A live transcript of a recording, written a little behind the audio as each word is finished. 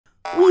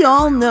We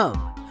all know,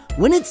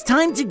 when it's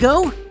time to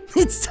go,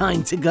 it's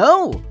time to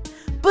go.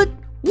 But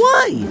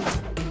why?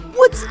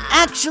 What's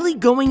actually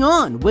going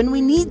on when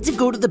we need to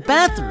go to the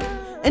bathroom?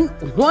 And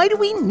why do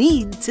we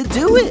need to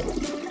do it?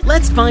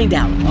 Let's find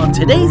out on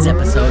today's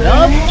episode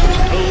of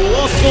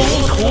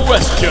Colossal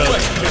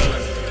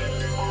Cranium.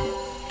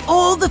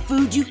 All the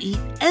food you eat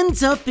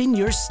ends up in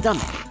your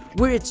stomach,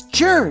 where it's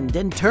churned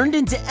and turned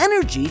into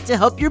energy to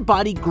help your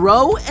body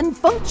grow and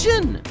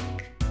function.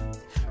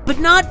 But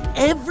not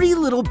every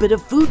little bit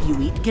of food you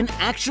eat can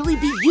actually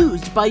be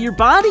used by your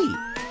body.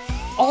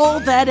 All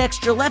that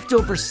extra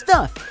leftover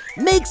stuff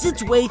makes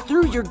its way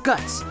through your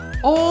guts,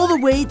 all the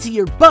way to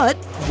your butt,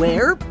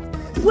 where,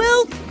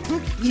 well,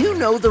 you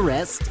know the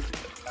rest.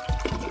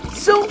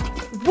 So,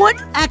 what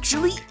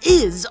actually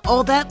is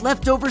all that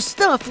leftover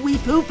stuff we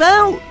poop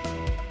out?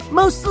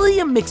 Mostly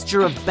a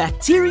mixture of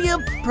bacteria,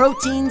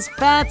 proteins,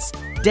 fats,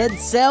 dead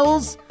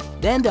cells,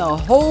 and a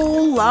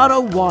whole lot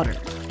of water.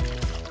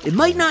 It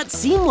might not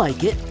seem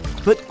like it,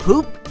 but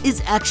poop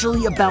is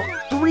actually about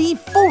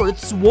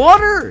 3/4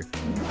 water.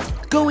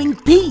 Going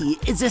pee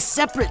is a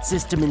separate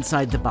system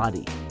inside the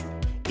body.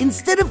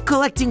 Instead of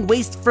collecting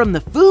waste from the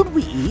food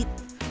we eat,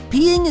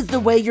 peeing is the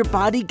way your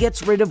body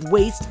gets rid of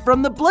waste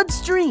from the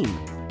bloodstream.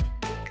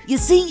 You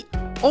see,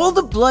 all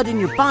the blood in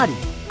your body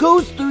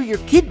goes through your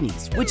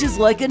kidneys, which is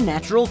like a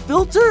natural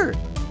filter.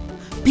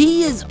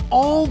 Pee is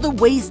all the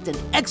waste and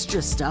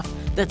extra stuff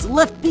that's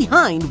left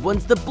behind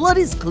once the blood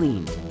is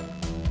cleaned.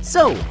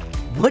 So,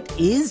 what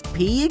is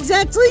pee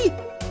exactly?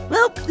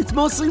 Well, it's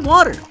mostly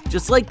water,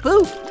 just like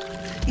poop.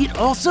 It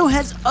also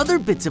has other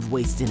bits of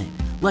waste in it,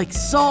 like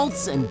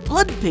salts and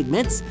blood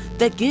pigments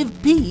that give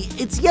pee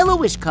its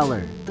yellowish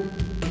color.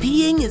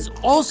 Peeing is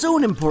also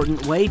an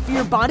important way for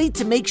your body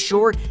to make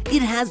sure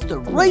it has the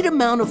right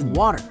amount of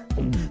water.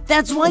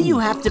 That's why you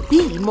have to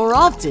pee more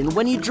often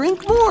when you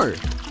drink more.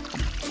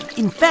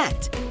 In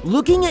fact,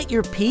 looking at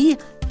your pee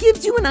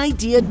gives you an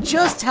idea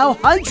just how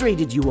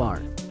hydrated you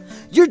are.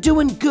 You're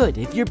doing good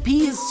if your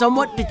pee is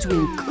somewhat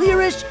between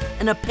clearish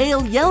and a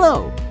pale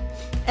yellow.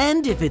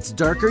 And if it's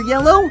darker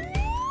yellow,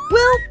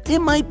 well, it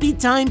might be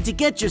time to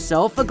get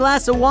yourself a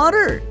glass of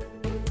water.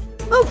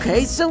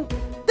 Okay, so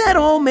that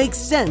all makes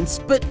sense,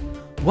 but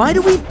why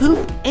do we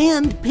poop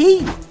and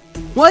pee?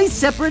 Why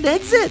separate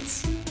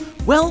exits?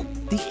 Well,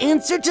 the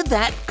answer to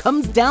that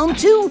comes down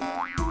to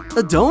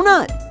a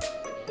donut.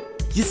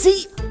 You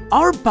see,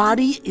 our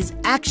body is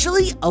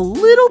actually a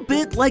little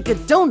bit like a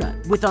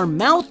donut, with our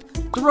mouth,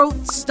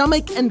 throat,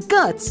 stomach, and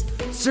guts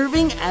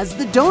serving as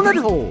the donut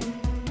hole.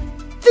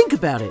 Think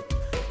about it.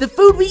 The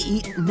food we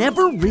eat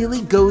never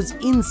really goes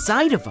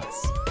inside of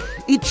us.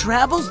 It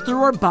travels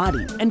through our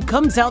body and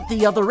comes out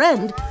the other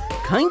end,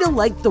 kinda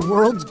like the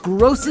world's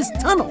grossest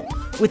tunnel,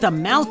 with a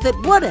mouth at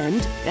one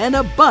end and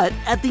a butt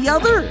at the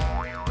other.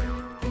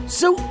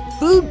 So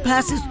food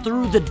passes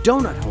through the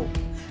donut hole,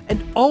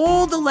 and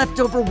all the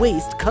leftover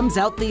waste comes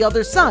out the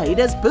other side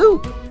as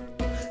poop.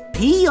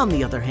 Pee, on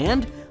the other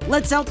hand,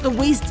 lets out the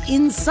waste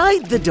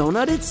inside the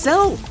donut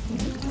itself.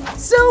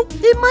 So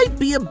it might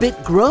be a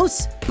bit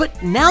gross,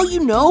 but now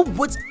you know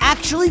what's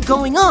actually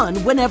going on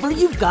whenever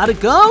you've gotta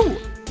go.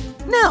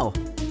 Now,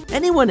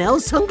 anyone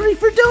else hungry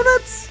for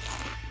donuts?